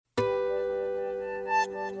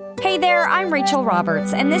Hey there, I'm Rachel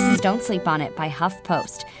Roberts, and this is Don't Sleep on It by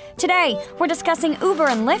HuffPost. Today, we're discussing Uber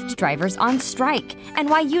and Lyft drivers on strike and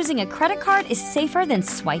why using a credit card is safer than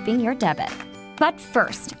swiping your debit. But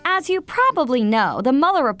first, as you probably know, the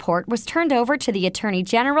Mueller report was turned over to the Attorney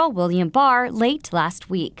General William Barr late last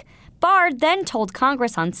week. Barr then told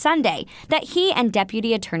Congress on Sunday that he and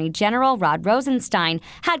Deputy Attorney General Rod Rosenstein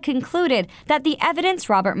had concluded that the evidence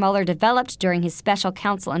Robert Mueller developed during his special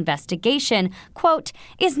counsel investigation, quote,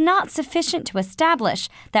 is not sufficient to establish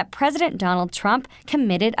that President Donald Trump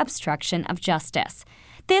committed obstruction of justice.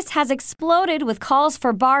 This has exploded with calls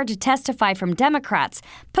for Barr to testify from Democrats,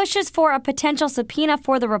 pushes for a potential subpoena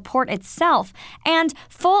for the report itself, and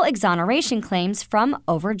full exoneration claims from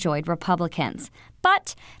overjoyed Republicans.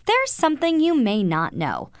 But there's something you may not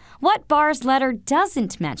know. What Barr's letter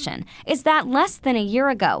doesn't mention is that less than a year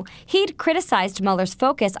ago, he'd criticized Mueller's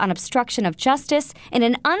focus on obstruction of justice in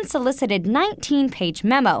an unsolicited 19-page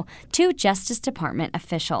memo to Justice Department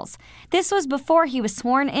officials. This was before he was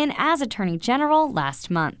sworn in as Attorney General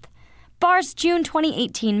last month. Barr's June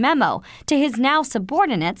 2018 memo to his now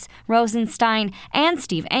subordinates, Rosenstein and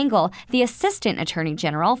Steve Engel, the Assistant Attorney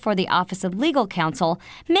General for the Office of Legal Counsel,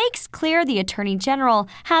 makes clear the Attorney General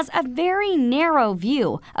has a very narrow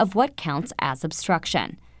view of what counts as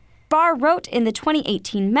obstruction. Barr wrote in the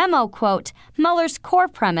 2018 memo, quote, Mueller's core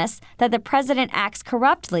premise that the president acts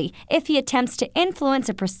corruptly if he attempts to influence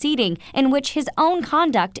a proceeding in which his own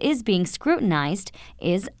conduct is being scrutinized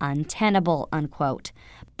is untenable, unquote.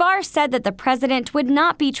 Barr said that the president would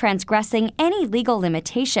not be transgressing any legal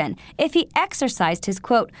limitation if he exercised his,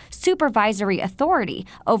 quote, supervisory authority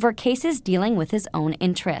over cases dealing with his own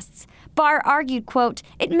interests. Barr argued, quote,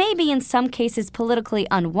 it may be in some cases politically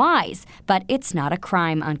unwise, but it's not a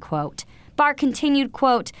crime, unquote. Barr continued,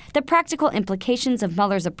 quote, the practical implications of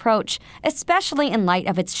Mueller's approach, especially in light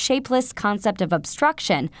of its shapeless concept of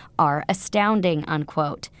obstruction, are astounding,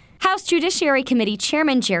 unquote. House Judiciary Committee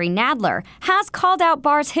Chairman Jerry Nadler has called out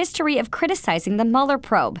Barr's history of criticizing the Mueller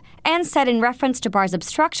probe and said in reference to Barr's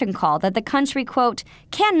obstruction call that the country, quote,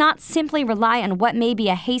 cannot simply rely on what may be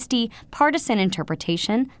a hasty, partisan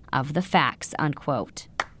interpretation of the facts, unquote.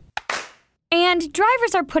 And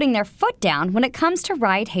drivers are putting their foot down when it comes to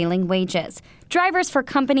ride-hailing wages. Drivers for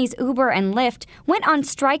companies Uber and Lyft went on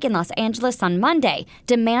strike in Los Angeles on Monday,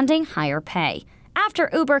 demanding higher pay. After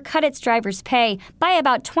Uber cut its drivers' pay by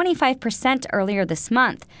about 25% earlier this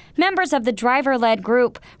month, members of the driver-led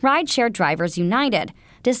group Rideshare Drivers United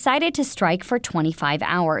decided to strike for 25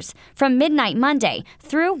 hours, from midnight Monday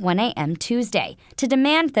through 1 a.m. Tuesday, to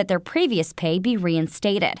demand that their previous pay be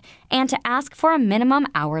reinstated and to ask for a minimum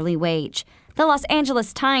hourly wage. The Los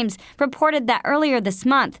Angeles Times reported that earlier this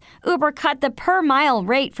month, Uber cut the per-mile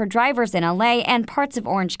rate for drivers in LA and parts of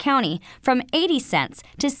Orange County from 80 cents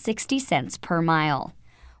to 60 cents per mile.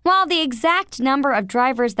 While the exact number of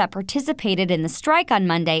drivers that participated in the strike on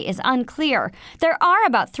Monday is unclear, there are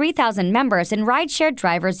about 3,000 members in Rideshare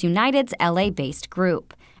Drivers United's LA-based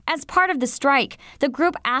group. As part of the strike, the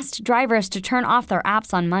group asked drivers to turn off their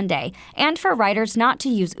apps on Monday and for riders not to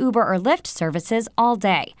use Uber or Lyft services all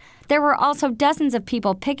day. There were also dozens of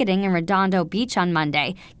people picketing in Redondo Beach on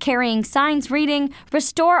Monday, carrying signs reading,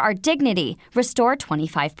 Restore our dignity, restore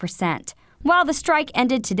 25%. While the strike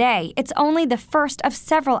ended today, it's only the first of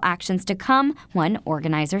several actions to come, one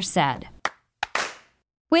organizer said.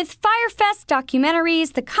 With Fyre Fest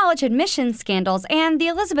documentaries, the college admissions scandals, and the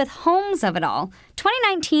Elizabeth Holmes of it all,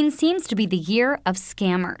 2019 seems to be the year of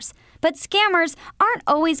scammers. But scammers aren't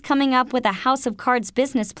always coming up with a House of Cards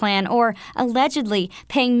business plan or allegedly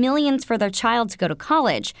paying millions for their child to go to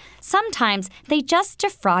college. Sometimes they just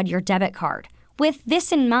defraud your debit card. With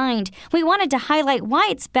this in mind, we wanted to highlight why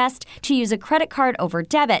it's best to use a credit card over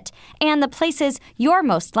debit and the places you're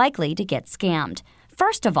most likely to get scammed.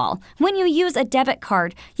 First of all, when you use a debit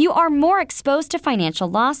card, you are more exposed to financial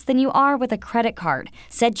loss than you are with a credit card,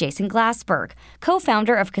 said Jason Glassberg,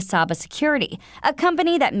 co-founder of Casaba Security, a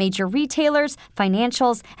company that major retailers,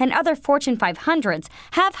 financials, and other Fortune 500s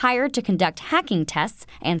have hired to conduct hacking tests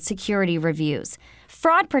and security reviews.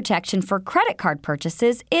 Fraud protection for credit card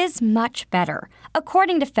purchases is much better.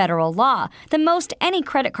 According to federal law, the most any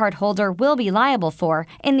credit card holder will be liable for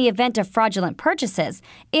in the event of fraudulent purchases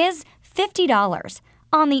is $50.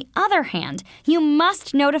 On the other hand, you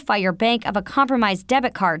must notify your bank of a compromised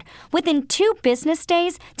debit card within 2 business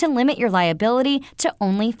days to limit your liability to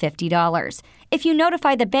only $50. If you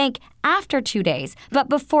notify the bank after 2 days, but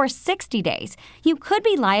before 60 days, you could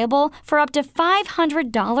be liable for up to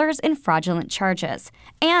 $500 in fraudulent charges.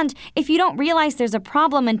 And if you don't realize there's a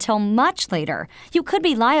problem until much later, you could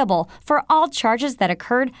be liable for all charges that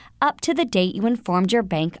occurred up to the date you informed your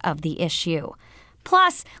bank of the issue.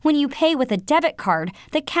 Plus, when you pay with a debit card,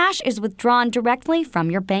 the cash is withdrawn directly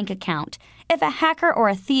from your bank account. If a hacker or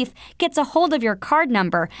a thief gets a hold of your card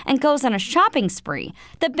number and goes on a shopping spree,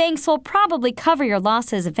 the banks will probably cover your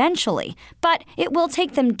losses eventually, but it will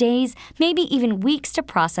take them days, maybe even weeks to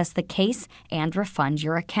process the case and refund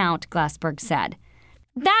your account, Glassberg said.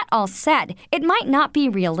 That all said, it might not be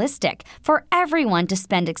realistic for everyone to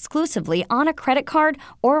spend exclusively on a credit card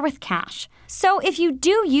or with cash. So if you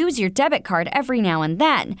do use your debit card every now and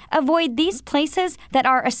then, avoid these places that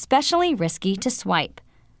are especially risky to swipe.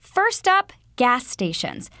 First up, gas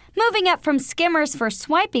stations. Moving up from skimmers for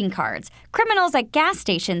swiping cards, criminals at gas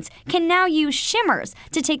stations can now use shimmers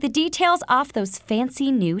to take the details off those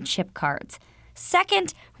fancy new chip cards.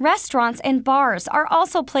 Second, restaurants and bars are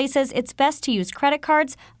also places it's best to use credit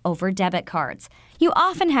cards over debit cards. You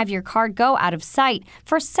often have your card go out of sight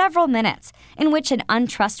for several minutes, in which an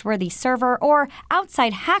untrustworthy server or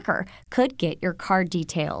outside hacker could get your card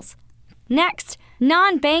details. Next,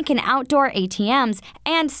 non-bank and outdoor ATMs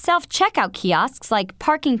and self-checkout kiosks like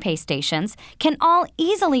parking pay stations can all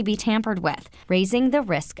easily be tampered with, raising the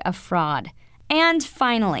risk of fraud. And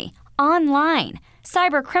finally, online.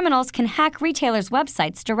 Cyber criminals can hack retailers'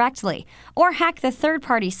 websites directly or hack the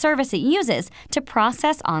third-party service it uses to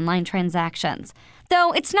process online transactions.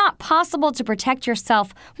 Though it's not possible to protect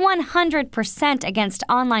yourself 100% against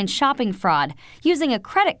online shopping fraud, using a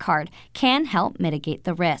credit card can help mitigate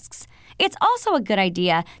the risks. It's also a good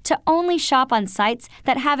idea to only shop on sites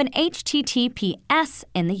that have an HTTPS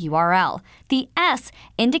in the URL. The S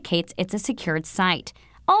indicates it's a secured site.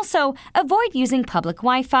 Also, avoid using public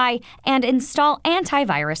Wi-Fi and install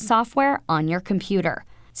antivirus software on your computer.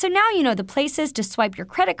 So now you know the places to swipe your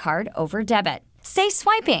credit card over debit. Stay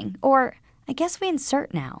swiping, or I guess we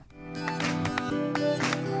insert now.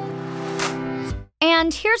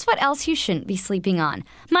 And here's what else you shouldn't be sleeping on.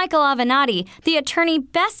 Michael Avenatti, the attorney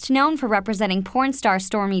best known for representing porn star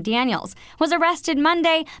Stormy Daniels, was arrested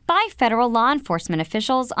Monday by federal law enforcement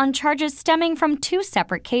officials on charges stemming from two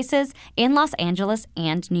separate cases in Los Angeles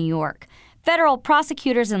and New York. Federal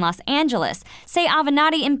prosecutors in Los Angeles say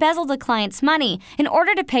Avenatti embezzled the client's money in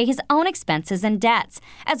order to pay his own expenses and debts,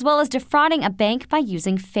 as well as defrauding a bank by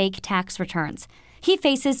using fake tax returns. He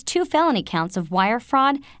faces 2 felony counts of wire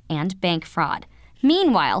fraud and bank fraud.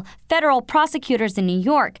 Meanwhile, federal prosecutors in New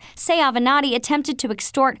York say Avenatti attempted to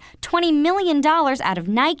extort $20 million out of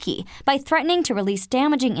Nike by threatening to release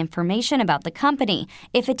damaging information about the company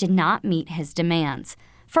if it did not meet his demands.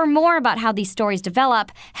 For more about how these stories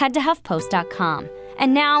develop, head to HuffPost.com.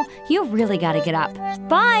 And now, you really gotta get up.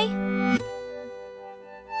 Bye!